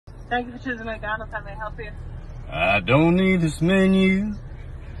Thank you for choosing McDonald's. How may I help you? I don't need this menu.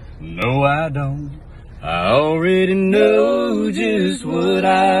 No, I don't. I already know just what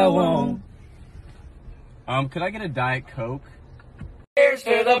I want. Could I get a Diet Coke? Cheers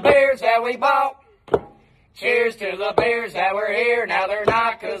to the beers that we bought. Cheers to the beers that were here. Now they're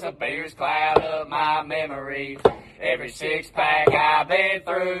not, 'cause the beers cloud up my memories. Every six-pack I've been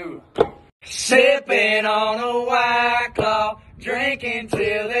through. Sipping on a White Claw, drinking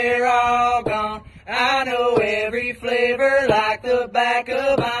till they're all gone. I know every flavor like the back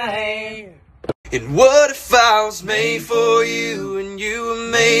of my hand. And what if I was made for you and you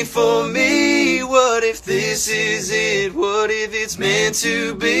were made for me? What if this is it? What if it's meant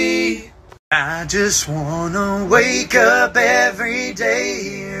to be? I just wanna wake up every day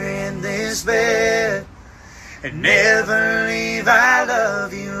here in this bed and never leave I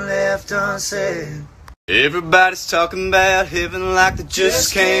love you left unsaid. Everybody's talking about heaven like they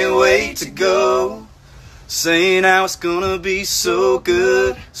just can't wait to go, saying how it's gonna be so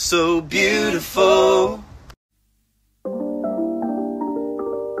good, so beautiful.